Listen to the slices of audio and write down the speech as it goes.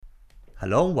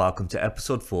Hello and welcome to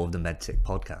episode 4 of the MedTech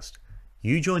podcast.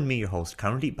 You join me, your host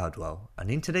Karandeep Badwell,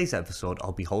 and in today's episode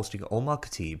I'll be hosting Omar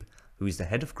Khateeb, who is the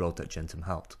head of growth at Gentum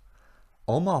Health.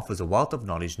 Omar offers a wealth of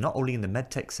knowledge not only in the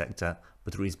MedTech sector,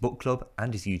 but through his book club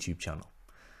and his YouTube channel.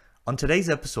 On today's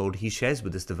episode, he shares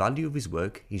with us the value of his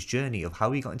work, his journey of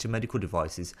how he got into medical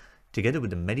devices, together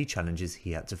with the many challenges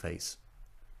he had to face.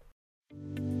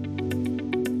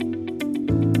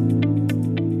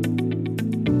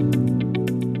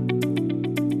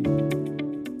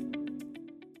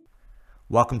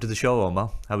 Welcome to the show, Omar.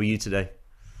 How are you today?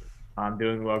 I'm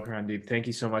doing well, Karandeep. Thank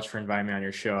you so much for inviting me on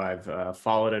your show. I've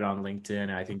followed it on LinkedIn.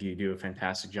 I think you do a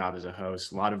fantastic job as a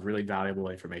host. A lot of really valuable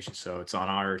information. So it's an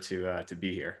honor to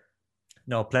be here.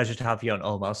 No, pleasure to have you on,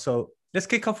 Omar. So let's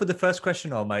kick off with the first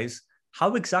question, Omar. Is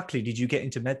how exactly did you get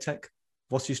into MedTech?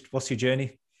 What's your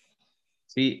journey?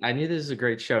 See, I knew this is a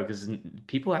great show because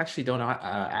people actually don't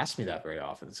ask me that very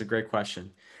often. It's a great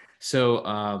question. So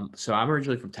I'm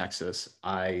originally from Texas.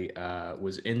 I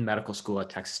was in medical school at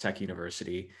Texas Tech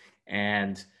University,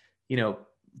 and you know,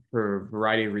 for a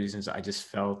variety of reasons, I just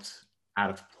felt out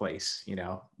of place.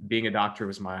 Being a doctor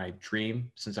was my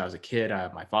dream since I was a kid.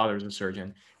 My father was a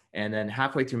surgeon, and then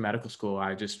halfway through medical school,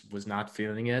 I just was not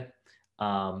feeling it.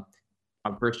 Um,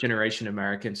 I'm first generation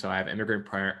American, so I have immigrant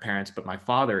parents. But my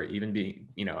father, even being,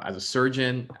 as a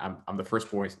surgeon, I'm the first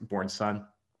born son.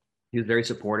 He was very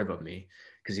supportive of me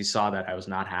because he saw that I was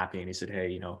not happy, and he said,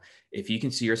 "Hey, if you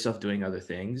can see yourself doing other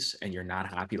things and you're not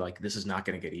happy, like this is not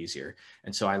going to get easier."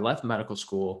 And so I left medical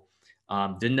school,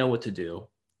 didn't know what to do.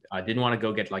 I didn't want to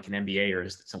go get like an MBA or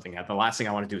something. The last thing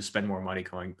I want to do is spend more money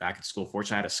going back to school.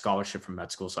 Fortunately, I had a scholarship from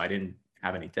med school, so I didn't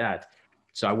have any debt.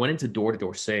 So I went into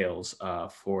door-to-door sales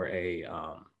for a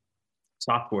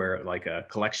software, like a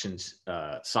collections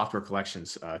software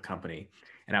collections company,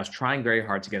 and I was trying very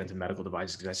hard to get into medical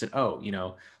devices because I said,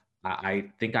 "Oh, I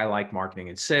think I like marketing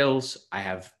and sales. I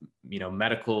have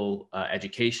medical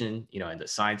education, and the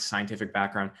scientific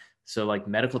background. So like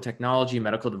medical technology,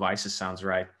 medical devices sounds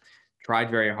right." Tried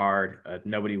very hard.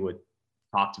 Nobody would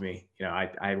talk to me.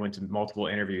 I went to multiple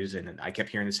interviews and I kept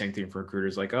hearing the same thing from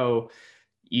recruiters, like, "Oh,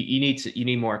 you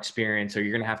need more experience, or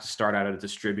you're going to have to start out at a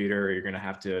distributor, or you're going to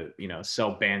have to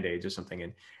sell band-aids or something."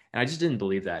 And I just didn't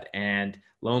believe that. And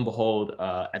lo and behold,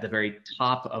 at the very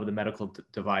top of the medical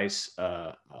device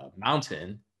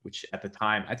mountain, which at the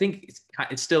time I think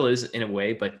it still is in a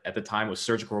way, but at the time was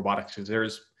surgical robotics, because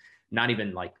there's not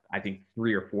even like I think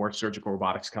 3 or 4 surgical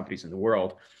robotics companies in the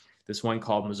world. This one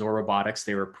called Mazor Robotics,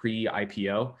 they were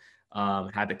pre-IPO,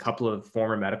 had a couple of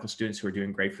former medical students who were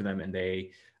doing great for them, and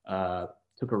they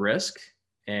took a risk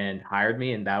and hired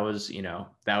me. And that was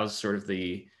sort of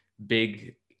the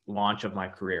big launch of my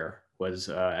career, was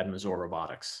at Mazor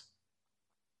Robotics.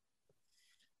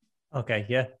 Okay,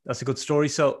 yeah, that's a good story.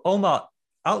 So, Omar,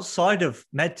 outside of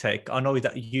MedTech, I know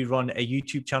that you run a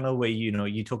YouTube channel where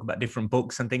you talk about different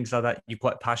books and things like that. You're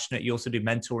quite passionate. You also do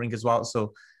mentoring as well.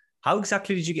 So, how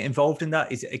exactly did you get involved in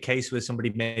that? Is it a case where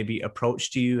somebody maybe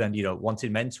approached you and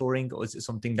wanted mentoring, or is it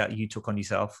something that you took on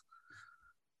yourself?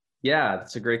 Yeah,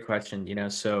 that's a great question.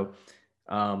 So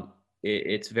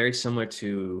it's very similar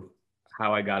to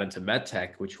how I got into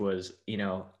MedTech, which was,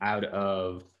 out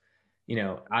of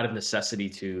necessity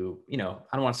to, I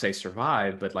don't want to say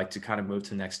survive, but like to kind of move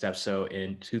to the next step. So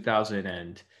in 2000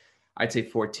 and I'd say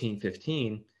 14,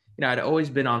 15, I'd always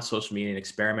been on social media and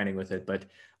experimenting with it. But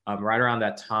right around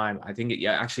that time, I think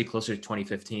actually closer to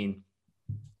 2015,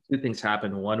 2 things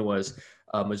happened. One was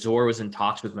Mazor was in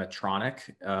talks with Medtronic,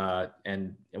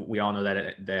 and we all know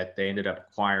that they ended up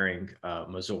acquiring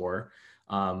Mazor.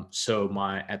 So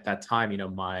at that time,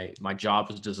 my job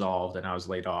was dissolved and I was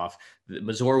laid off.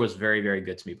 Mazor was very, very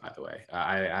good to me, by the way.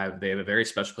 They have a very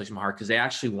special place in my heart because they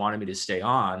actually wanted me to stay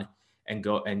on and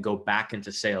go back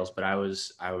into sales, but I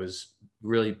was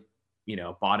really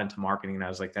bought into marketing, and I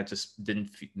was like, that just didn't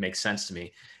make sense to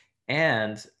me.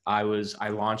 And I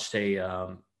launched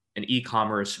an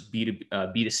e-commerce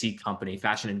B2C company,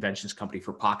 fashion inventions company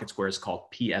for pocket squares called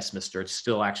PS Mister. It's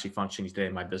still actually functioning today.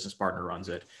 My business partner runs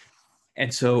it.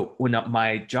 And so when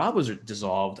my job was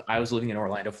dissolved, I was living in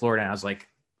Orlando, Florida, and I was like,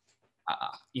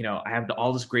 I have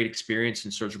all this great experience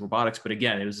in surgical robotics, but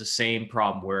again, it was the same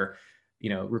problem where,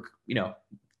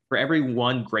 for every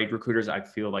one great recruiters, I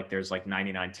feel like there's like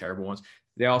 99 terrible ones.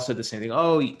 They all said the same thing.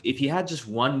 "Oh, if you had just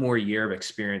one more year of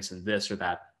experience in this or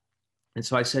that." And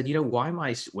so I said, why am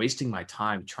I wasting my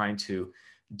time trying to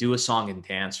do a song and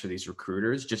dance for these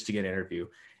recruiters just to get an interview?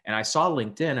 And I saw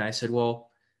LinkedIn and I said, well,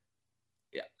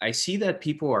 I see that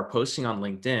people are posting on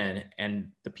LinkedIn and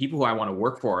the people who I want to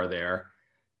work for are there.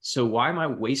 So why am I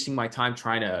wasting my time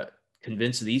trying to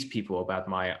convince these people about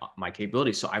my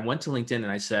capabilities. So I went to LinkedIn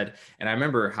and I said, and I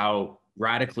remember how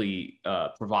radically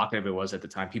provocative it was at the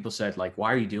time. People said like,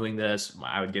 why are you doing this?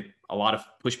 I would get a lot of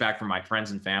pushback from my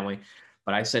friends and family.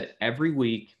 But I said, every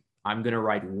week I'm going to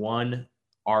write one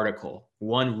article,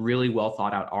 one really well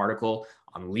thought out article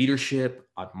on leadership,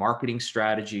 on marketing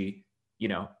strategy, you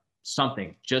know,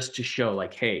 something just to show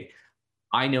like, hey,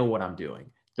 I know what I'm doing.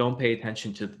 Don't pay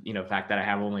attention to, the fact that I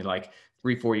have only like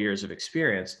 3, 4 years of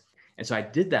experience. And so I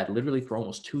did that literally for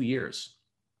almost 2 years.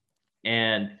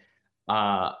 And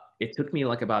it took me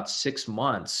like about 6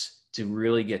 months to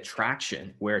really get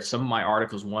traction, where some of my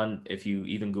articles, one, if you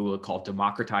even Google it, called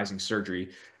Democratizing Surgery,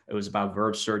 it was about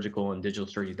Verb Surgical and digital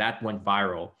surgery, that went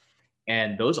viral.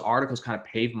 And those articles kind of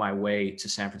paved my way to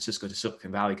San Francisco, to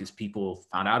Silicon Valley, because people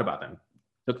found out about them.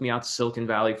 Took me out to Silicon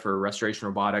Valley for restoration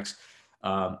robotics.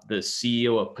 The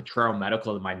CEO of Potrero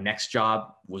Medical, my next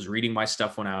job, was reading my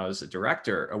stuff when I was a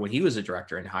director, or when he was a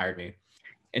director, and hired me.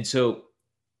 And so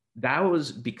that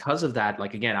was because of that.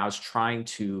 Like, again, I was trying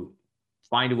to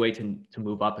find a way to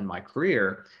move up in my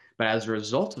career. But as a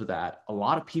result of that, a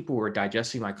lot of people were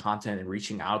digesting my content and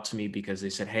reaching out to me because they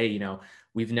said, hey,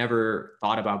 we've never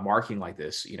thought about marketing like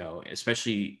this,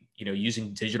 especially,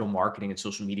 using digital marketing and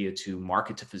social media to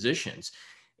market to physicians.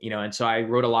 And so I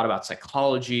wrote a lot about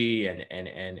psychology and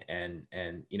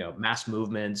mass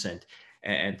movements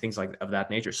and things like of that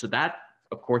nature. So that,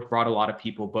 of course, brought a lot of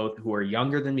people, both who are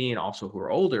younger than me and also who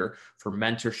are older, for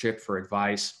mentorship, for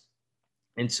advice.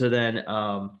 And so then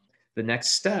the next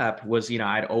step was,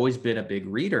 I'd always been a big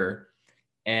reader,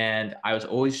 and I was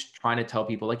always trying to tell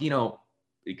people, like,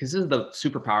 because this is the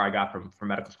superpower I got from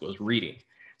medical school, is reading.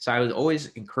 So I was always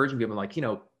encouraging people, like, you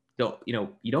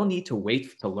don't need to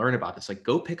wait to learn about this. Like,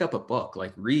 go pick up a book,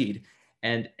 like read.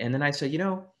 And then I said,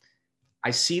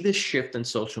 I see this shift in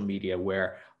social media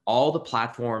where all the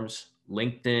platforms,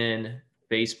 LinkedIn,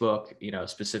 Facebook,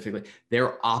 specifically,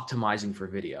 they're optimizing for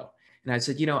video. And I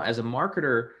said, as a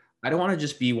marketer, I don't want to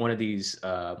just be one of these,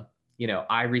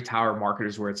 ivory tower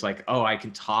marketers where it's like, oh, I can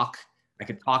talk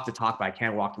the talk, but I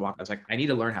can't walk the walk. I was like, I need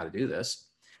to learn how to do this.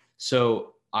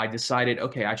 So I decided,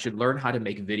 okay, I should learn how to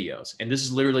make videos. And this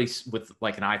is literally with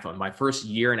like an iPhone. My first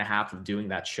year and a half of doing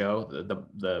that show,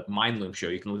 the Mindloom show,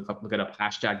 you can look it up,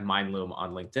 hashtag Mindloom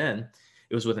on LinkedIn.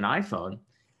 It was with an iPhone.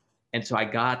 And so I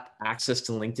got access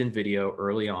to LinkedIn video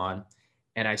early on.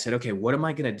 And I said, okay, what am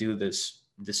I going to do this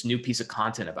new piece of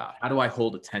content about? How do I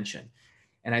hold attention?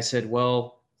 And I said,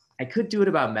 well, I could do it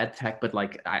about MedTech, but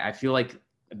like, I feel like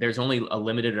there's only a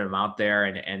limited amount there,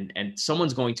 and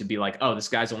someone's going to be like, oh, this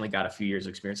guy's only got a few years of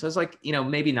experience. So I was like,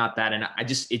 maybe not that. And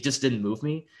it just didn't move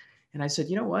me. And I said,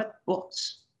 you know what,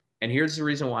 books. And here's the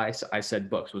reason why I said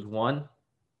books was, one,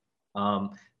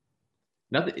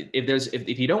 nothing,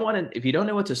 if you don't want to, if you don't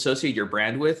know what to associate your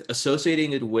brand with,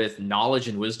 associating it with knowledge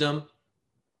and wisdom,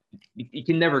 you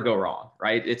can never go wrong,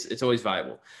 right? It's always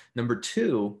valuable. Number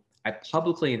two, I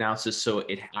publicly announced this, so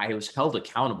I was held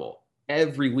accountable.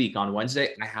 Every week on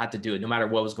Wednesday, I had to do it no matter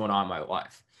what was going on in my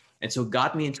life. And so it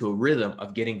got me into a rhythm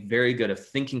of getting very good, of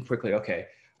thinking quickly, okay,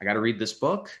 I got to read this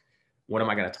book. What am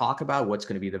I going to talk about? What's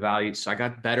going to be the value? So I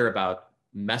got better about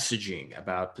messaging,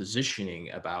 about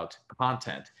positioning, about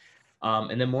content.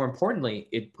 And then more importantly,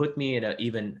 it put me in a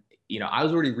even, I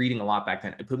was already reading a lot back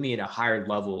then. It put me in a higher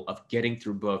level of getting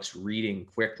through books, reading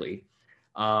quickly.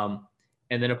 And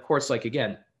then of course, like,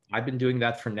 again, I've been doing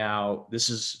that for now.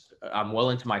 I'm well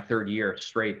into my third year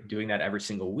straight doing that every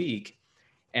single week.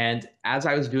 And as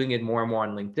I was doing it more and more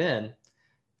on LinkedIn,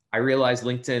 I realized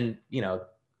LinkedIn,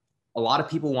 a lot of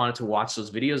people wanted to watch those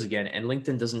videos again, and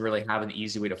LinkedIn doesn't really have an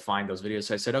easy way to find those videos.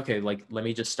 So I said, okay, like, let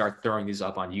me just start throwing these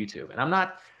up on YouTube. And I'm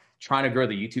not trying to grow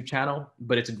the YouTube channel,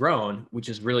 but it's grown, which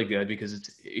is really good, because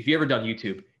if you ever done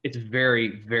YouTube, it's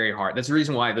very, very hard. That's the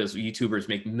reason why those YouTubers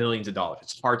make millions of dollars.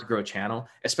 It's hard to grow a channel,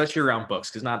 especially around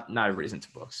books, because not everybody's into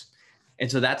books. And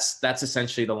so that's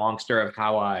essentially the long story of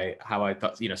how I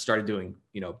thought, started doing,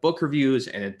 book reviews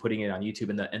and then putting it on YouTube.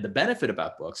 And the benefit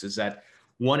about books is that,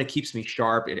 one, it keeps me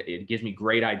sharp. It gives me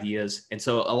great ideas. And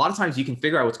so a lot of times you can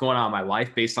figure out what's going on in my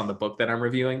life based on the book that I'm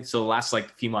reviewing. So the last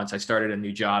few months, I started a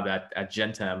new job at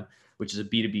Gentem, which is a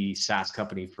B2B SaaS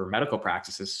company for medical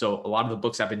practices. So a lot of the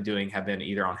books I've been doing have been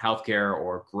either on healthcare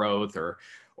or growth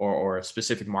or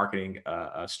specific marketing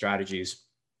strategies.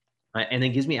 And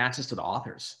then gives me access to the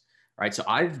authors, right? So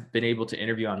I've been able to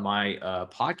interview on my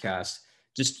podcast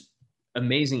just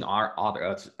amazing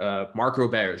authors. Mark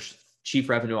Roberge,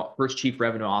 first chief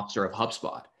revenue officer of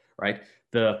HubSpot, right?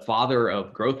 The father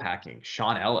of growth hacking,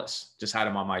 Sean Ellis, just had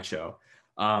him on my show.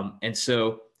 And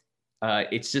so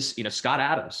it's just, Scott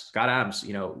Adams,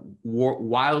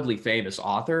 wildly famous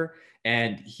author.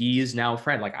 and he is now a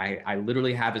friend. Like I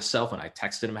literally have his cell phone. I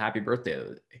texted him happy birthday the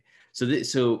other day.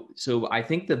 So I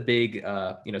think the big,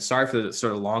 sorry for the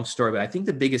sort of long story, but I think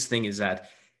the biggest thing is that,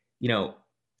 you know,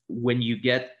 when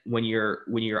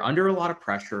you're under a lot of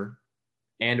pressure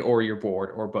and or you're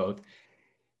bored or both,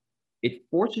 it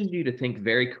forces you to think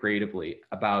very creatively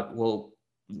about, well,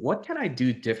 what can I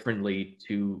do differently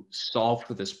to solve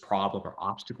for this problem or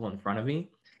obstacle in front of me?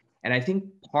 And I think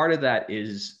part of that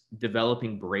is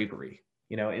developing bravery.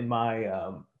 In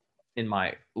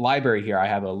my library here, I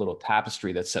have a little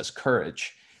tapestry that says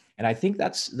courage. And I think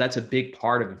that's a big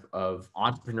part of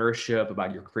entrepreneurship,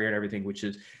 about your career and everything, which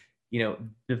is,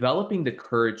 developing the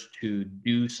courage to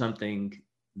do something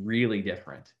really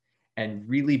different and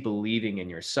really believing in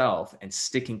yourself and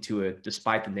sticking to it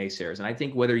despite the naysayers. And I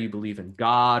think whether you believe in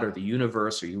God or the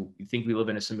universe, or you think we live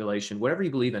in a simulation, whatever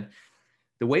you believe in,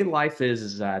 the way life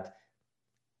is that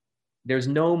there's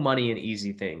no money in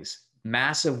easy things.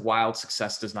 Massive, wild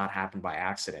success does not happen by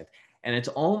accident. And it's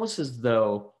almost as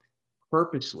though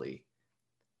purposely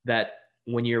that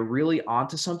when you're really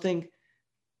onto something,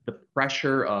 the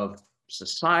pressure of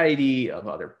society, of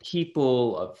other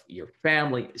people, of your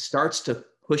family starts to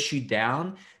push you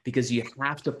down because you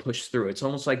have to push through. It's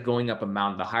almost like going up a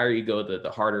mountain. The higher you go,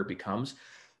 the harder it becomes.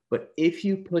 But if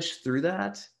you push through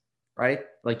that, right,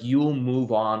 like you'll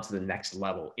move on to the next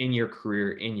level in your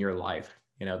career, in your life.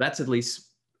 That's at least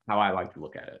how I like to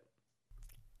look at it.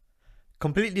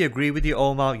 Completely agree with you,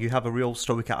 Omar. You have a real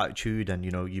stoic attitude, and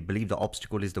you believe that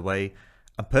obstacle is the way.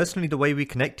 And personally, the way we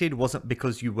connected wasn't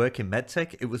because you work in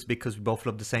medtech, it was because we both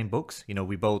love the same books.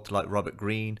 We both like Robert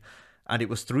Greene, and it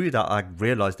was through that I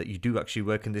realized that you do actually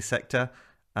work in this sector.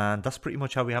 And that's pretty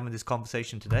much how we're having this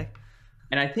conversation today.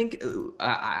 And I think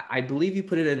I believe you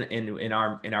put it in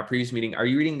our previous meeting. Are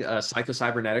you reading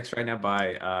Psycho-Cybernetics right now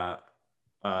by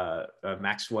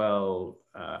Maxwell?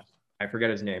 I forget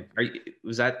his name.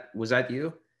 Was that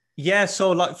you? Yeah,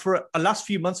 so like for the last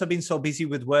few months, I've been so busy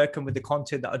with work and with the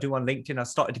content that I do on LinkedIn, I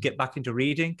started to get back into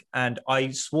reading. And I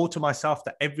swore to myself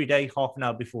that every day, half an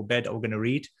hour before bed, I'm going to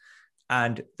read.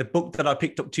 And the book that I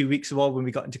picked up 2 weeks ago when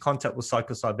we got into contact was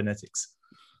Psycho-Cybernetics.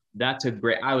 That's a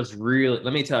great.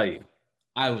 Let me tell you,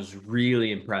 I was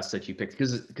really impressed that you picked,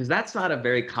 because that's not a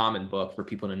very common book for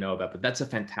people to know about, but that's a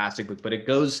fantastic book. But it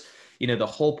goes, the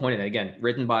whole point of it, again,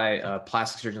 written by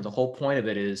plastic surgeons, the whole point of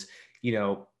it is, you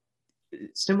know,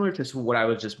 similar to what I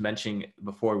was just mentioning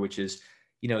before, which is,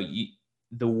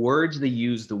 the words they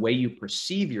use, the way you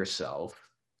perceive yourself,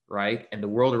 right, and the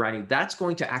world around you, that's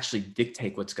going to actually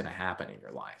dictate what's going to happen in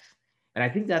your life. And I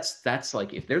think that's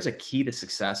like, if there's a key to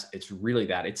success, it's really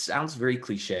that. It sounds very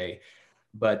cliche,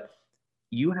 but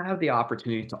you have the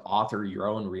opportunity to author your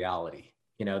own reality.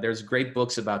 There's great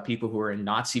books about people who are in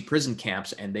Nazi prison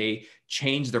camps and they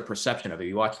change their perception of it.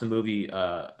 You watch the movie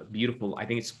Beautiful, I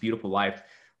think it's Beautiful Life,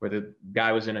 where the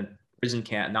guy was in a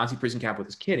Nazi prison camp with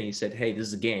his kid, and he said, "Hey, this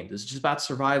is a game. This is just about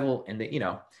survival," and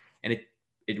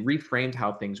it reframed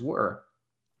how things were.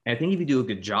 And I think if you do a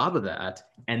good job of that,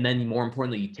 and then more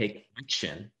importantly, you take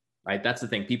action, right? That's the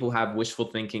thing. People have wishful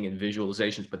thinking and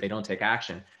visualizations, but they don't take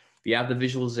action. If you have the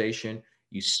visualization,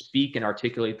 you speak and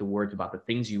articulate the words about the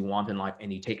things you want in life,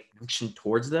 and you take action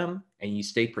towards them, and you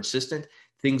stay persistent,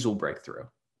 things will break through.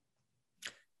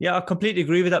 Yeah, I completely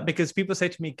agree with that, because people say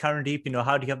to me, Karandeep,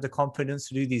 how do you have the confidence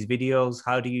to do these videos?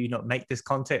 How do you, make this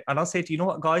content? And I'll say to you, you know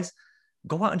what, guys,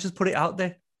 go out and just put it out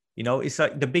there. It's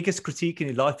like the biggest critique in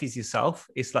your life is yourself.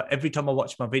 It's like every time I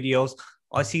watch my videos,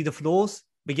 I see the flaws,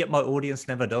 but yet my audience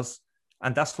never does.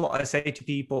 And that's what I say to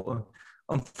people.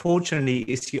 Unfortunately,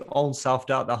 it's your own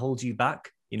self-doubt that holds you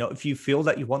back. If you feel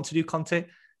that you want to do content,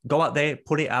 go out there,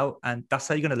 put it out, and that's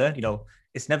how you're going to learn.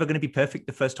 It's never going to be perfect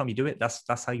the first time you do it.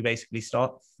 That's how you basically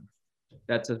start.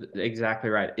 That's exactly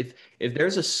right. If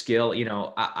there's a skill,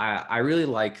 I really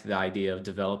like the idea of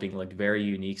developing like very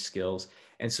unique skills.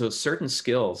 And so certain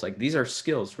skills, like these are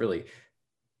skills really,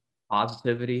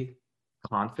 positivity,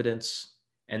 confidence,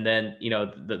 and then,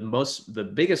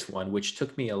 the biggest one, which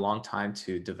took me a long time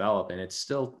to develop, and it's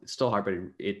still hard, but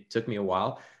it took me a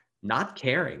while, not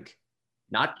caring.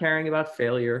 Not caring about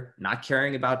failure, not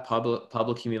caring about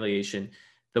public humiliation.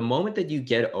 The moment that you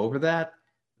get over that,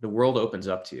 the world opens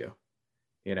up to you,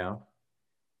 you know?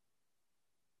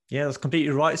 Yeah, that's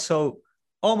completely right. So,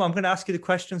 I'm going to ask you the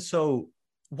question. So,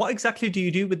 what exactly do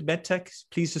you do with MedTech?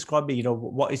 Please describe me.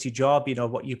 What is your job?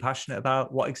 What you're passionate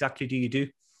about? What exactly do you do?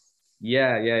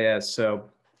 Yeah, yeah, yeah. So,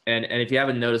 and if you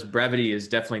haven't noticed, brevity is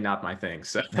definitely not my thing.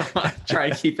 So I try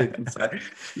to keep it concise.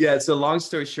 Yeah. So long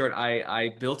story short,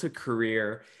 I built a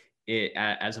career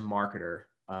as a marketer,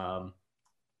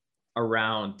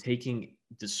 around taking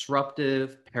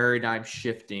disruptive, paradigm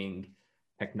shifting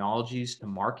technologies to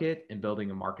market and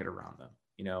building a market around them.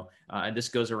 And this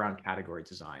goes around category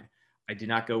design. I do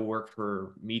not go work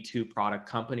for Me Too product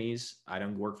companies. I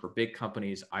don't work for big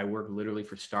companies. I work literally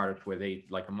for startups where they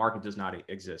like a market does not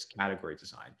exist, category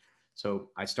design. So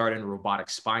I started in robotic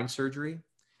spine surgery.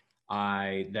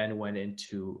 I then went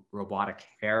into robotic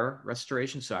hair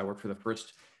restoration. So I worked for the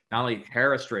first, not only hair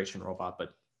restoration robot,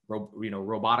 but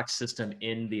robotic system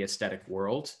in the aesthetic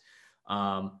world.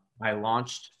 I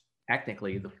launched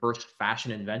technically the first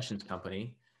fashion inventions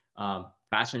company.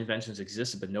 Fashion inventions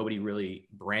existed, but nobody really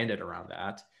branded around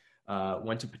that.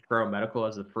 Went to Petro Medical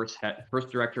as the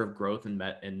first director of growth in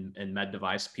med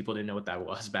device. People didn't know what that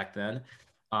was back then.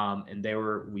 And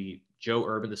Joe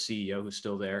Urban, the CEO, who's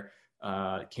still there,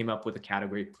 came up with a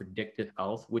category, predictive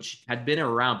health, which had been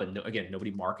around, but again,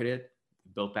 nobody marketed it.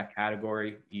 Built that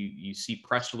category. You see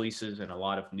press releases and a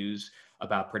lot of news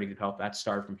about predictive health. That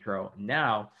started from Turo.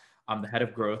 Now I'm the head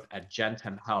of growth at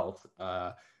Gentem Health,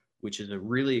 which is a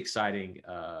really exciting,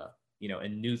 a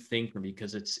new thing for me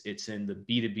because it's in the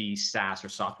B2B SaaS or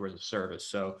software as a service.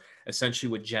 So essentially,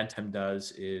 what Gentem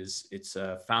does is it's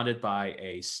founded by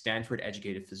a Stanford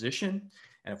educated physician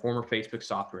and a former Facebook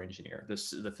software engineer.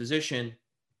 The physician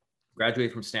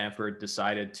graduated from Stanford,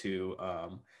 decided to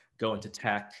go into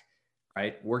tech,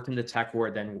 right? Worked in the tech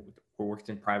world, then worked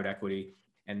in private equity,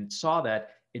 and saw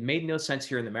that it made no sense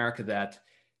here in America that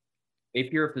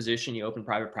if you're a physician, you open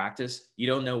private practice, you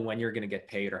don't know when you're going to get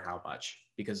paid or how much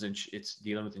because it's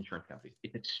dealing with insurance companies.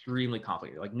 It's extremely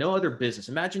complicated. Like no other business.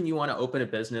 Imagine you want to open a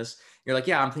business. You're like,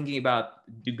 yeah, I'm thinking about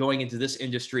going into this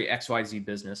industry, XYZ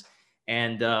business.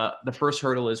 And the first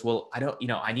hurdle is, well,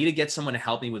 I need to get someone to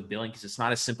help me with billing because it's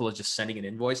not as simple as just sending an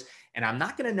invoice. And I'm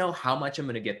not going to know how much I'm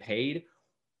going to get paid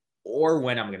or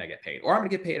when I'm going to get paid or I'm going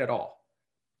to get paid at all.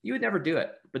 You would never do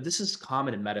it. But this is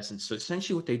common in medicine. So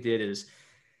essentially what they did is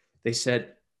they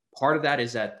said part of that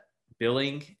is that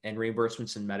billing and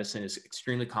reimbursements in medicine is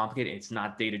extremely complicated. And it's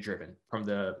not data driven from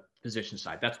the physician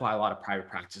side. That's why a lot of private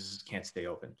practices can't stay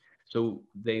open. So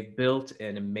they've built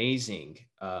an amazing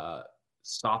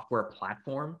software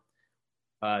platform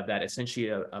that essentially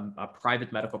a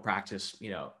private medical practice,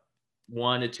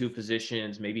 1 to 2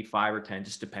 physicians, maybe 5 or 10,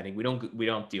 just depending. We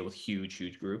don't deal with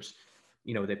huge groups.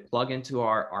 They plug into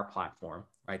our platform,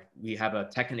 right? We have a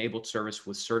tech-enabled service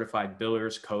with certified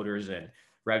billers, coders, and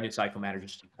revenue cycle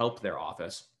managers to help their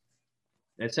office.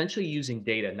 And essentially using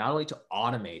data not only to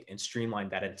automate and streamline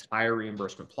that entire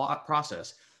reimbursement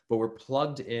process, but we're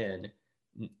plugged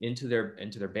into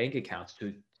their bank accounts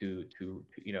to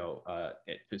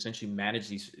essentially manage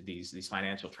these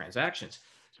financial transactions.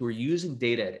 So we're using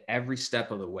data at every step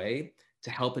of the way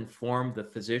to help inform the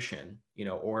physician,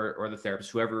 or the therapist,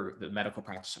 whoever the medical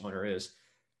practice owner is,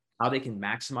 how they can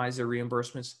maximize their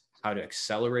reimbursements, how to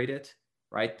accelerate it,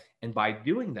 right? And by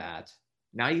doing that,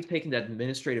 now you've taken that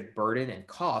administrative burden and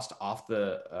cost off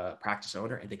the practice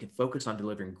owner, and they can focus on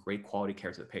delivering great quality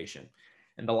care to the patient.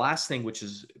 And the last thing, which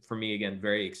is for me, again,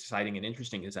 very exciting and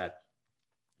interesting, is that,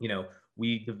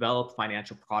 we develop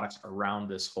financial products around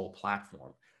this whole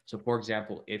platform. So for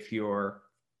example, if you're,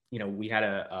 we had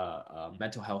a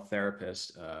mental health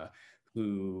therapist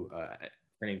who,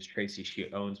 her name's Tracy.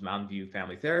 She owns Mountain View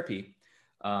Family Therapy.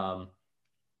 And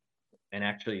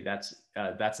actually that's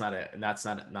not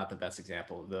the best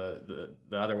example. The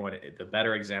other one, the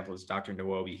better example is Dr.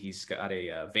 Nawobi. He's got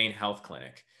a vein health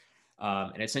clinic.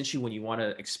 And essentially when you want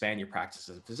to expand your practice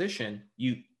as a physician,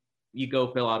 you go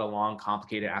fill out a long,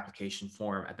 complicated application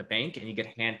form at the bank and you get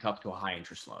handcuffed to a high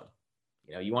interest loan.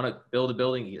 You want to build a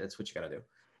building, that's what you got to do.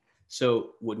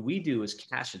 So what we do is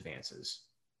cash advances,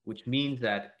 which means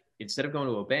that instead of going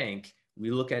to a bank,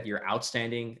 we look at your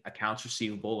outstanding accounts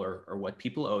receivable or what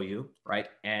people owe you, right?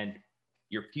 And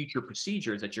your future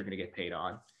procedures that you're going to get paid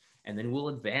on. And then we'll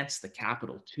advance the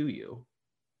capital to you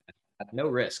at no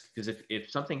risk. Because if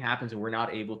something happens and we're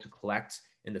not able to collect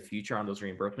in the future on those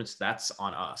reimbursements, that's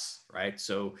on us, right?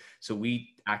 So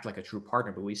we act like a true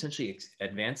partner, but we essentially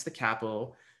advance the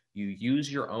capital. You use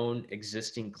your own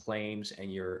existing claims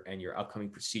and your upcoming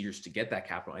procedures to get that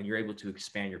capital, and you're able to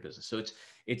expand your business. So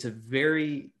it's a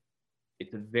very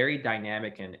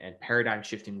dynamic and paradigm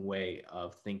shifting way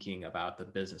of thinking about the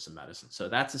business of medicine. So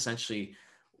that's essentially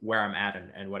where I'm at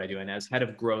and what I do. And as head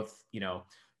of growth,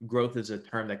 growth is a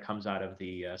term that comes out of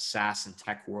the SaaS and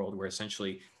tech world, where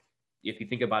essentially, if you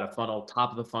think about a funnel, top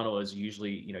of the funnel is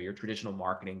usually, your traditional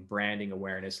marketing, branding,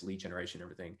 awareness, lead generation,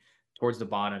 everything. Towards the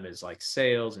bottom is like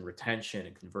sales and retention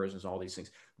and conversions, all these things.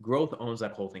 Growth owns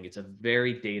that whole thing. It's a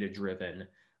very data-driven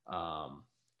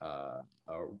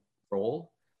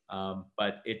role,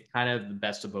 but it's kind of the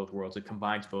best of both worlds. It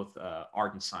combines both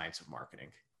art and science of marketing.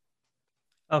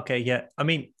 Okay, yeah. I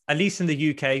mean, at least in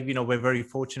the UK, we're very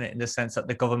fortunate in the sense that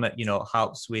the government,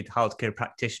 helps with healthcare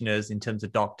practitioners in terms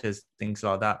of doctors, things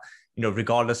like that.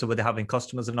 Regardless of whether they're having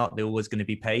customers or not, they're always going to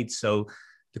be paid. So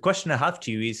the question I have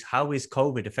to you is, how is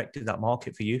COVID affected that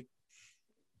market for you?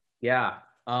 Yeah.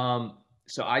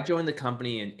 So I joined the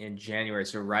company in January.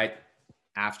 So right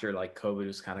after like COVID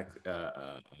was kind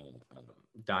of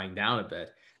dying down a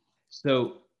bit.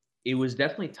 So it was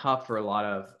definitely tough for a lot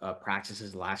of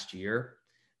practices last year.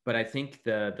 But I think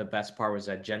the best part was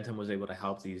that Gentum was able to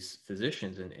help these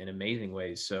physicians in amazing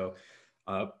ways. So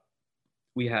uh,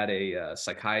 we had a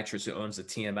psychiatrist who owns a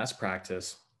TMS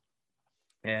practice,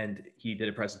 and he did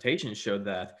a presentation and showed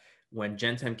that when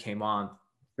Gentem came on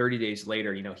 30 days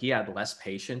later, he had less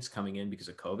patients coming in because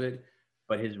of COVID,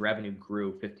 but his revenue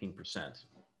grew 15%.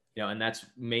 And that's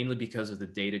mainly because of the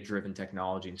data-driven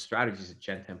technology and strategies that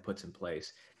Gentem puts in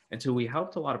place. And so we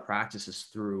helped a lot of practices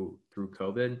through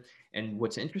COVID. And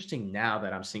what's interesting now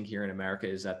that I'm seeing here in America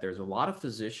is that there's a lot of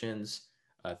physicians,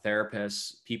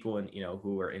 therapists, people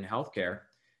who are in healthcare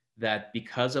that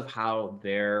because of how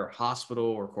their hospital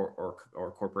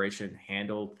or corporation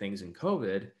handled things in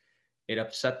COVID, it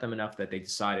upset them enough that they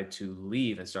decided to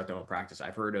leave and start their own practice.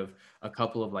 I've heard of a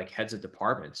couple of like heads of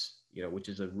departments, which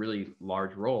is a really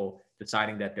large role,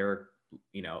 deciding that they're,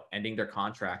 ending their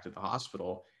contract at the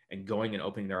hospital and going and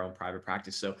opening their own private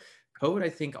practice. So COVID, I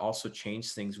think, also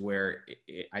changed things where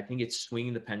I think it's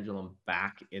swinging the pendulum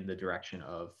back in the direction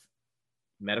of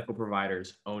medical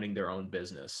providers owning their own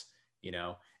business,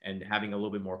 and having a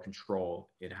little bit more control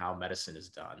in how medicine is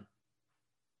done.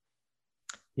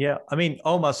 Yeah, I mean,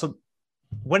 Omar, so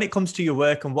when it comes to your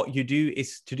work and what you do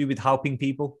is to do with helping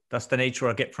people. That's the nature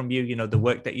I get from you. The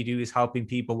work that you do is helping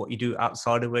people. What you do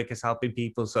outside of work is helping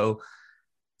people. So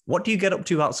what do you get up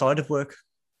to outside of work?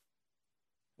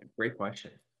 Great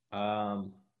question.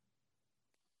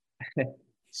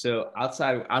 So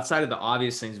outside of the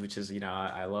obvious things, which is,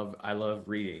 I love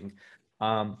reading.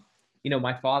 Um,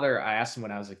 my father, I asked him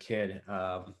when I was a kid,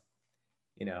 I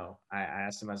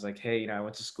asked him, I was like, hey, I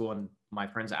went to school and my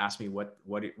friends asked me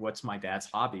what's my dad's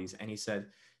hobbies. And he said,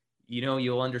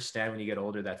 you'll understand when you get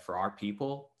older that for our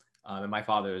people, and my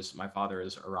father is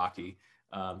Iraqi.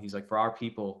 He's like, for our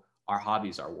people, our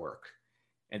hobbies are work.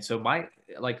 And so one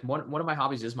of my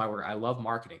hobbies is my work. I love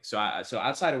marketing. So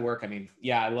outside of work, I mean,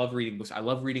 yeah, I love reading books. I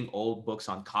love reading old books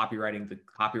on copywriting. The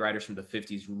copywriters from the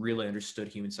 50s really understood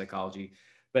human psychology.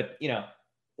 But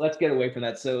let's get away from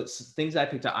that. So things I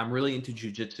picked up, I'm really into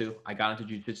jujitsu. I got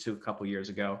into jujitsu a couple years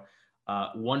ago.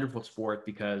 Wonderful sport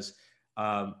because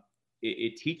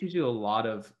it teaches you a lot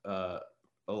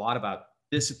about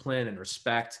discipline and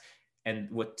respect. And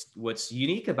what's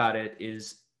unique about it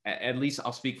is, at least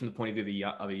I'll speak from the point of view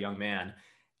of a young man.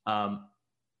 Um,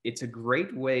 it's a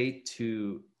great way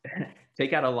to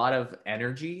take out a lot of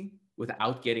energy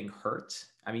without getting hurt.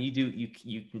 I mean,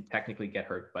 you can technically get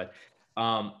hurt, but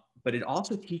it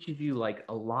also teaches you like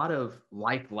a lot of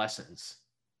life lessons.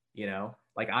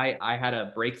 Like I had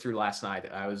a breakthrough last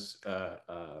night. I was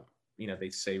they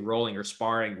say rolling or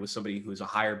sparring with somebody who's a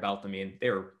higher belt than me, and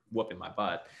they were whooping my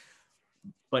butt.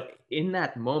 But in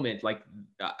that moment, like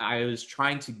I was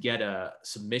trying to get a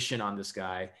submission on this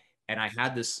guy, and I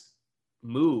had this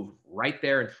move right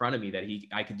there in front of me that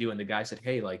I could do. And the guy said,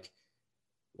 hey, like,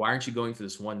 why aren't you going for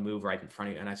this one move right in front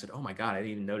of you? And I said, oh my God, I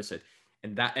didn't even notice it.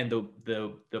 And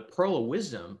the pearl of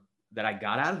wisdom that I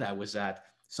got out of that was that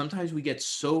sometimes we get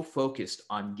so focused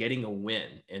on getting a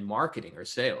win in marketing or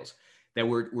sales that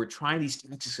we're trying these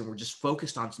tactics and we're just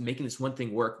focused on making this one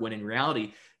thing work, when in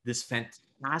reality, this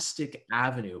fantastic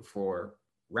avenue for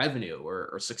revenue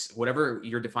or whatever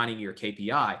you're defining your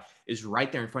KPI is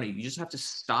right there in front of you. You just have to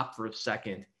stop for a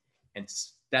second and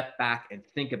step back and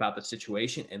think about the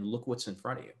situation and look what's in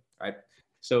front of you, right?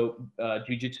 So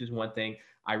jujitsu is one thing.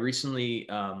 I recently,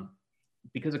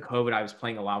 because of COVID, I was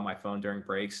playing a lot on my phone during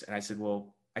breaks, and I said,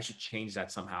 well, I should change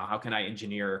that somehow. How can I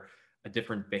engineer a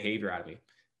different behavior out of me?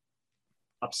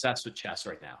 Obsessed with chess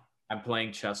right now. I'm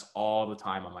playing chess all the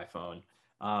time on my phone,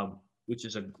 which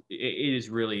is it is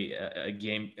really a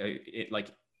game.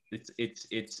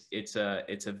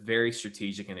 It's a very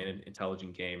strategic and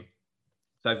intelligent game.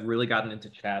 So I've really gotten into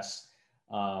chess.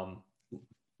 Um,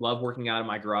 Love working out in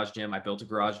my garage gym. I built a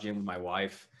garage gym with my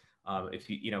wife. If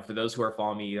for those who are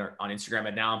following me on Instagram,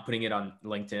 and now I'm putting it on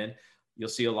LinkedIn, you'll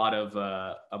see a lot of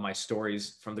my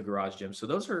stories from the garage gym. So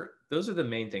those are the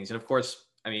main things. And of course,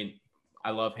 I mean, I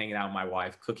love hanging out with my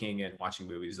wife, cooking and watching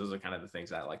movies. Those are kind of the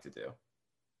things I like to do.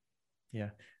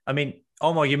 Yeah. I mean,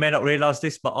 Omar, you may not realize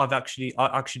this, but I actually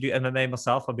do MMA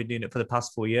myself. I've been doing it for the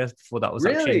past 4 years. Before that was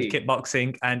actually into Really?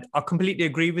 kickboxing. And I completely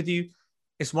agree with you.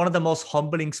 it's one of the most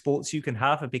humbling sports you can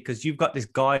have because you've got this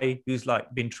guy who's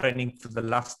like been training for the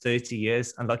last 30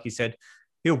 years. And like you said,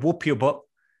 he'll whoop your butt.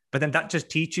 But then that just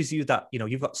teaches you that,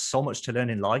 you've got so much to learn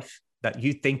in life that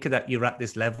you think that you're at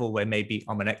this level where maybe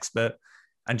I'm an expert.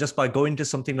 And just by going to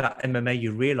something like MMA,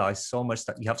 you realize so much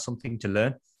that you have something to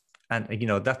learn. And,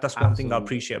 that's one thing I Absolutely.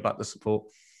 appreciate about the support.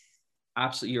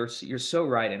 Absolutely, you're so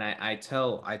right, and I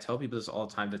tell people this all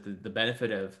the time that the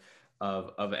benefit of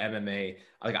MMA,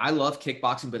 like I love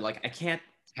kickboxing, but like I can't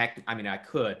I mean I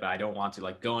could, but I don't want to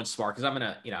like go and spar because I'm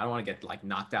gonna I don't want to get like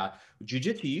knocked out.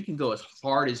 Jiu-jitsu, you can go as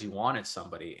hard as you want at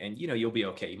somebody, and you'll be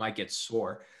okay. You might get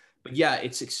sore, but yeah,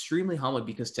 it's extremely humbling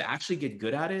because to actually get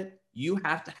good at it, you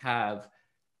have to have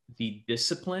the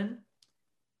discipline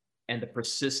and the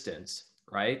persistence,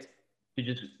 right? To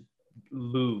just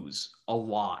lose a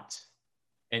lot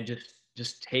and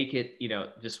just take it,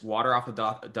 just water off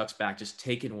the duck's back, just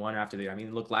take it one after the other. I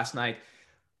mean, look, last night,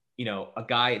 a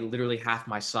guy literally half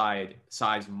my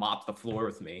size mopped the floor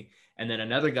with me. And then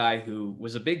another guy who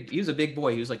was he was a big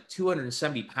boy. He was like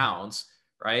 270 pounds,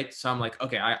 right? So I'm like,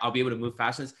 okay, I'll be able to move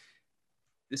fast.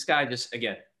 This guy just,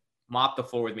 again, mopped the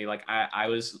floor with me. Like I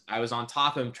was on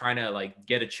top of him trying to like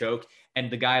get a choke. And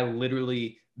the guy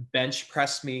literally bench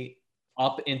pressed me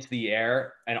up into the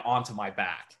air and onto my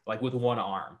back, like with one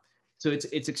arm. So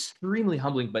it's extremely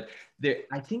humbling. But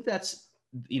I think that's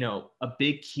a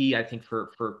big key. I think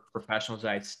for professionals,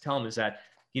 I tell them is that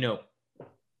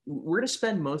we're going to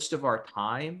spend most of our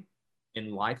time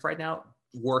in life right now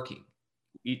working.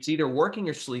 It's either working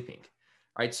or sleeping,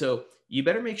 right? So you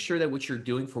better make sure that what you're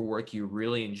doing for work you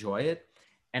really enjoy it.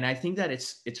 And I think that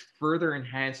it's further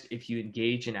enhanced if you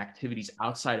engage in activities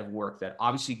outside of work that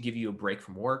obviously give you a break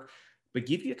from work, but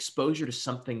give you exposure to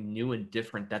something new and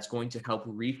different that's going to help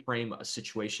reframe a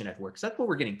situation at work. Because that's what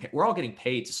we're getting paid. We're all getting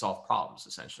paid to solve problems,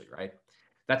 essentially, right?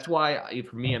 That's why,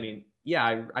 for me, I mean,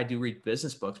 yeah, I do read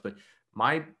business books, but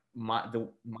my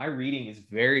my reading is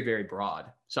very, very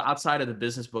broad. So outside of the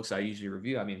business books I usually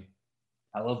review, I mean,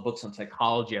 I love books on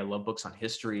psychology. I love books on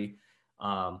history.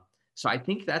 Um, so I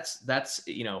think that's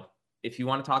if you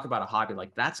want to talk about a hobby,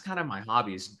 like that's kind of my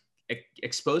hobby is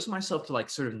expose myself to like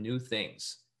sort of new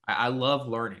things. I love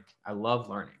learning. I love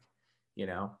learning. You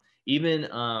know, even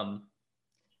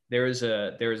there is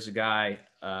a guy.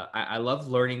 I love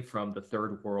learning from the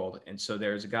third world, and so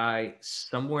there's a guy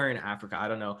somewhere in Africa. I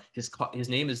don't know his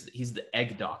name is he's the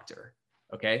egg doctor.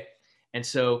 Okay, and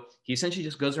so he essentially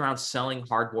just goes around selling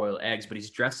hard boiled eggs, but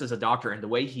he's dressed as a doctor, and the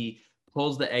way he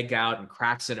pulls the egg out and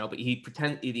cracks it open, he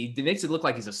makes it look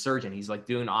like he's a surgeon. He's like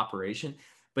doing an operation,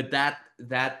 but that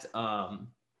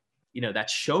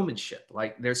showmanship,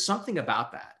 like there's something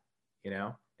about that,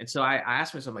 and so I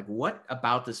asked myself, like, what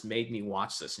about this made me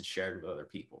watch this and share it with other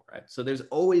people, right? So there's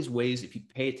always ways, if you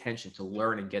pay attention, to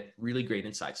learn and get really great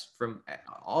insights from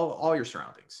all your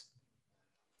surroundings.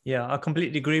 Yeah, I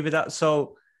completely agree with that.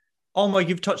 So, Omar,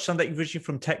 you've touched on that you're originally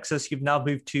from Texas. You've now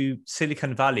moved to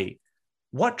Silicon Valley.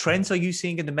 What trends are you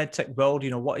seeing in the medtech world?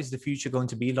 What is the future going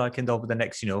to be like over the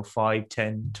next, 5,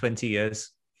 10, 20 years?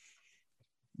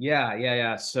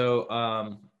 Yeah.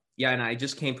 So, yeah, and I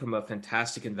just came from a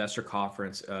fantastic investor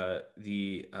conference.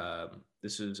 This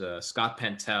is Scott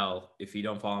Pentel. If you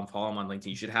don't follow him on LinkedIn.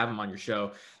 You should have him on your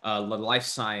show. The Life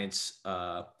Science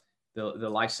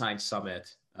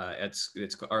Summit.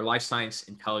 It's our Life Science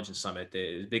Intelligence Summit,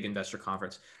 the big investor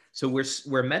conference. So where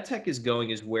MedTech is going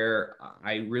is where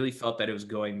I really felt that it was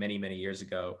going many years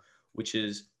ago, which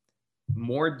is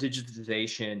more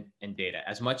digitization and data.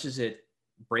 As much as it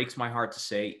breaks my heart to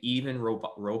say, even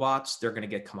robots, they're going to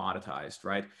get commoditized,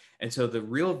 right? And so the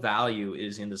real value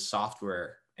is in the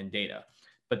software and data.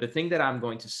 But the thing that I'm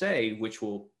going to say, which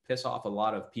will piss off a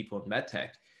lot of people in medtech,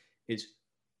 is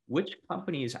which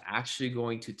company is actually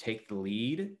going to take the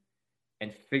lead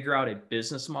and figure out a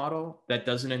business model that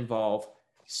doesn't involve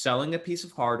selling a piece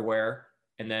of hardware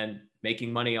and then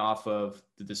making money off of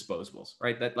the disposables,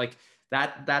 right?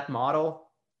 That model,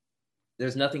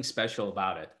 there's nothing special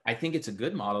about it. I think it's a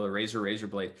good model, a razor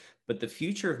blade, but the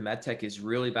future of medtech is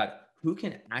really about who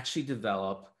can actually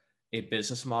develop a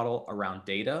business model around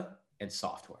data and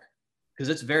software. Because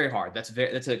it's very hard. That's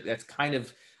kind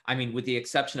of, I mean, with the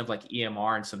exception of like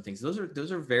EMR and some things, those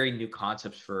are very new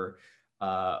concepts for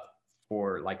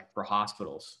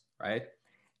hospitals, right?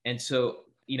 And so,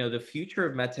 the future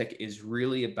of medtech is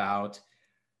really about,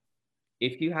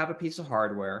 if you have a piece of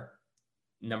hardware,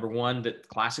 number one, the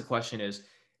classic question is,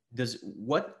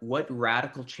 what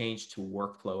radical change to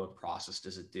workflow and process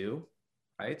does it do,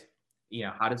 right?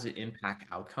 How does it impact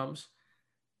outcomes?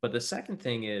 But the second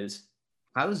thing is,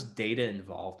 how is data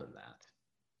involved in that,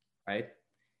 right?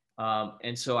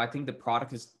 And so I think the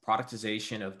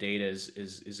productization of data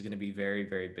is going to be very,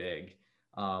 very big.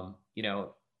 You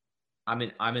know, I'm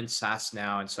in SaaS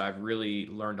now, and so I've really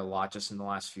learned a lot just in the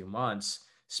last few months,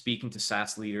 speaking to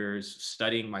SaaS leaders,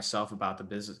 studying myself about the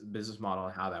business model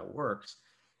and how that works.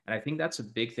 And I think that's a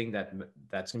big thing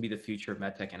that's going to be the future of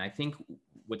medtech. And I think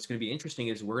what's going to be interesting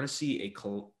is we're going to see a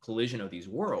collision of these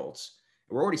worlds.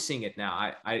 We're already seeing it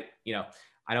now. I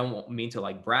don't mean to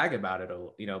like brag about it,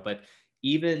 but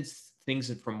even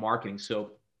things from marketing.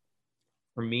 So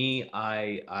for me,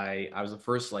 I was the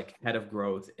first like head of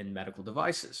growth in medical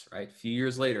devices, right? A few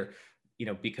years later,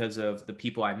 because of the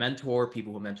people I mentor,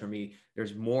 people who mentor me,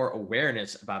 there's more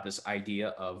awareness about this idea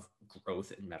of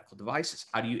growth in medical devices.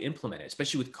 How do you implement it,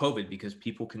 especially with COVID, because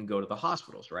people can go to the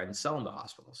hospitals, right, and sell in the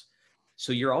hospitals.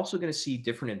 So you're also going to see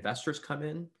different investors come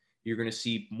in. You're going to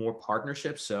see more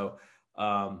partnerships. So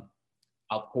um,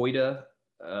 Alcoida,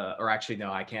 or actually,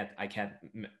 no, I can't.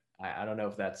 I don't know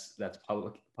if that's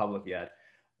public yet.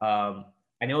 I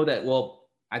know that. Well,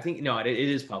 I think no, it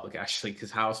is public actually. Because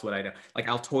how else would I know? Like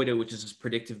Altoida, which is this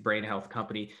predictive brain health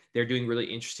company, they're doing really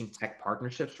interesting tech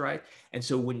partnerships, right? And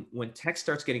so when tech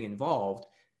starts getting involved,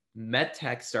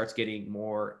 MedTech starts getting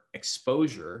more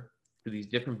exposure to these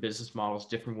different business models,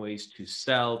 different ways to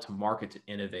sell, to market, to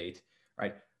innovate,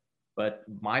 right? But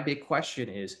my big question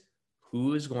is,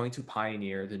 who is going to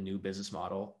pioneer the new business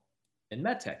model in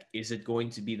medtech? Is it going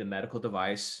to be the medical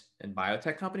device and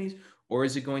biotech companies, or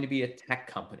is it going to be a tech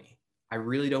company? I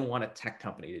really don't want a tech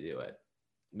company to do it.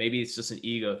 Maybe it's just an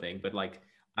ego thing, but like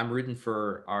I'm rooting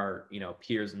for our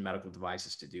peers in medical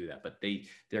devices to do that. But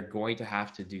they're going to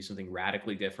have to do something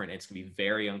radically different. It's going to be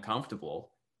very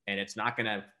uncomfortable, and it's not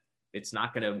gonna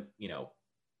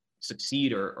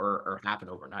succeed or happen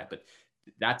overnight. But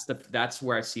that's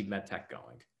where I see medtech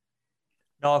going.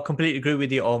 No, I completely agree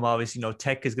with you, Omar.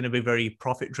 Tech is going to be very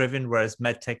profit driven, whereas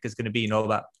medtech is going to be,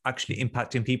 about actually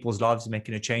impacting people's lives and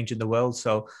making a change in the world.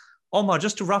 So, Omar,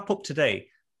 just to wrap up today,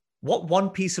 what one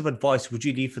piece of advice would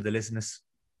you leave for the listeners?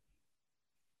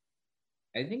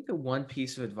 I think the one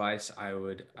piece of advice I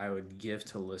would give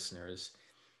to listeners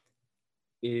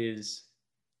is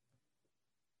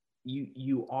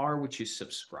you are what you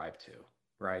subscribe to,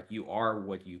 right? You are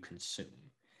what you consume.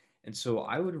 And so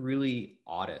I would really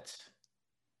audit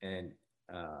and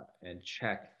and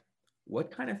check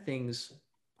what kind of things,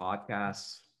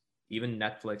 podcasts, even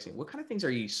Netflix, what kind of things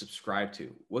are you subscribed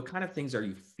to? What kind of things are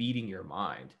you feeding your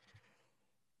mind?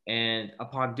 And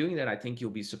upon doing that, I think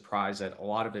you'll be surprised that a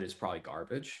lot of it is probably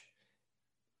garbage.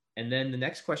 And then the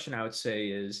next question I would say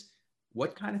is,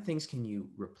 what kind of things can you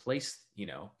replace? If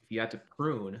you had to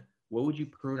prune, what would you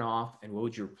prune off and what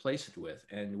would you replace it with?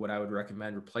 And what I would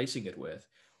recommend replacing it with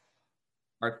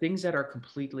are things that are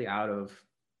completely out of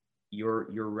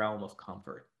your realm of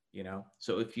comfort.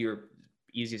 So if you're,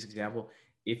 easiest example,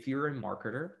 if you're a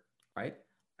marketer, right,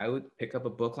 I would pick up a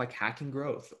book like Hacking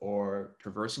Growth or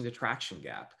Traversing the Traction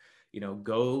Gap.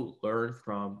 Go learn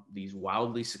from these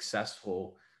wildly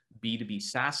successful B2B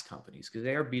SaaS companies, because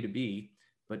they are B2B,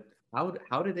 but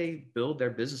how do they build their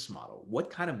business model? What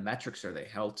kind of metrics are they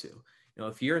held to?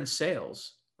 If you're in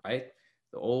sales, right,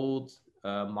 the old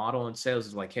model in sales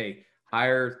is like, hey,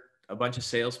 hire a bunch of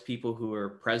salespeople who are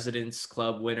President's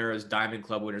Club winners, Diamond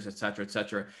Club winners, et cetera, et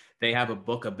cetera. They have a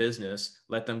book of business.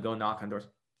 Let them go knock on doors.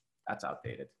 That's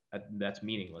outdated. That's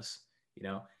meaningless. You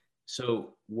know.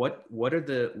 So what are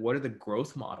the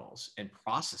growth models and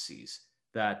processes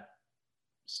that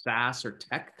SaaS or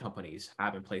tech companies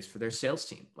have in place for their sales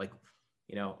team? Like,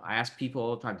 I ask people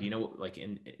all the time, do you know, like,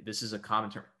 this is a common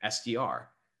term, SDR,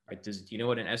 right? Do you know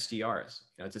what an SDR is?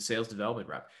 It's a sales development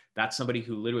rep. That's somebody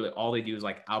who literally all they do is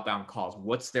like outbound calls.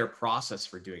 What's their process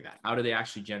for doing that? How do they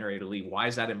actually generate a lead? Why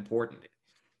is that important?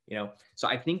 So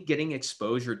I think getting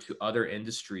exposure to other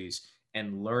industries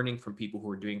and learning from people who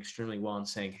are doing extremely well and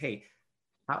saying, hey,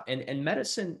 and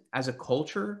medicine as a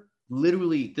culture,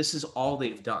 literally, this is all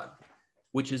they've done,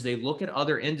 which is they look at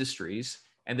other industries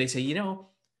and they say,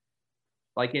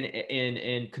 like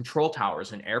in control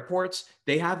towers and airports,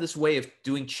 they have this way of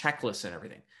doing checklists and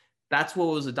everything. That's what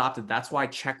was adopted. That's why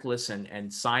checklists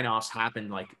and sign-offs happen,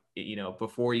 like,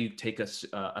 before you take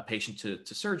a patient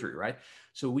to surgery, right?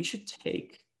 So we should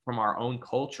take from our own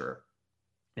culture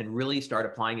and really start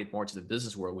applying it more to the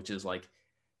business world, which is like,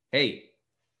 hey,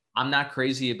 I'm not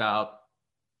crazy about,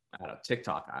 I don't know,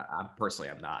 TikTok. I personally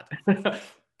am not,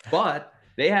 but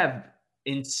they have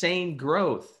insane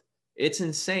growth. It's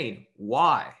insane.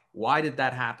 Why? Why did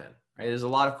that happen? Right? There's a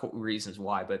lot of reasons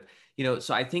why, but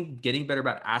so I think getting better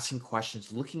about asking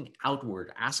questions, looking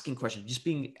outward, asking questions, just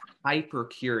being hyper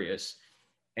curious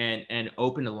and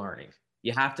open to learning.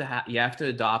 you have to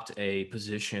adopt a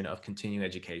position of continuing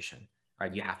education,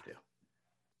 right? You have to.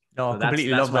 No, I So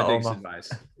completely that's love my that, biggest Omar.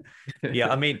 advice. Yeah,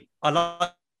 I mean, I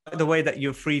like the way that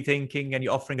you're free thinking and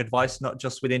you're offering advice, not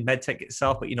just within medtech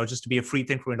itself, but, just to be a free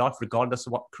thinker in life, regardless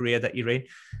of what career that you're in.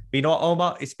 But you know what,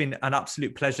 Omar, it's been an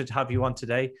absolute pleasure to have you on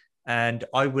today. And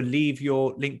I will leave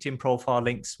your LinkedIn profile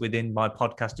links within my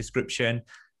podcast description.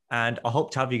 And I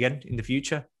hope to have you again in the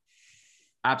future.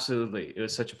 Absolutely. It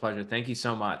was such a pleasure. Thank you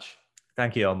so much.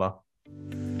 Thank you, Omar.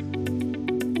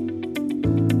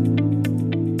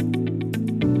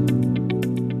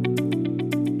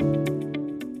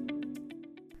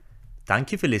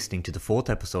 Thank you for listening to the 4th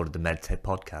episode of the MedTech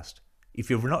podcast. If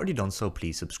you've not already done so,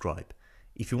 please subscribe.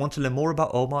 If you want to learn more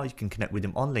about Omar, you can connect with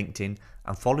him on LinkedIn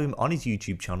and follow him on his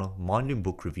YouTube channel, Minding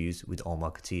Book Reviews with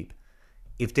Omar Khateeb.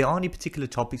 If there are any particular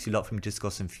topics you'd like for me to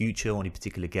discuss in future or any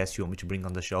particular guests you want me to bring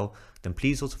on the show, then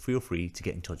please also feel free to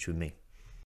get in touch with me.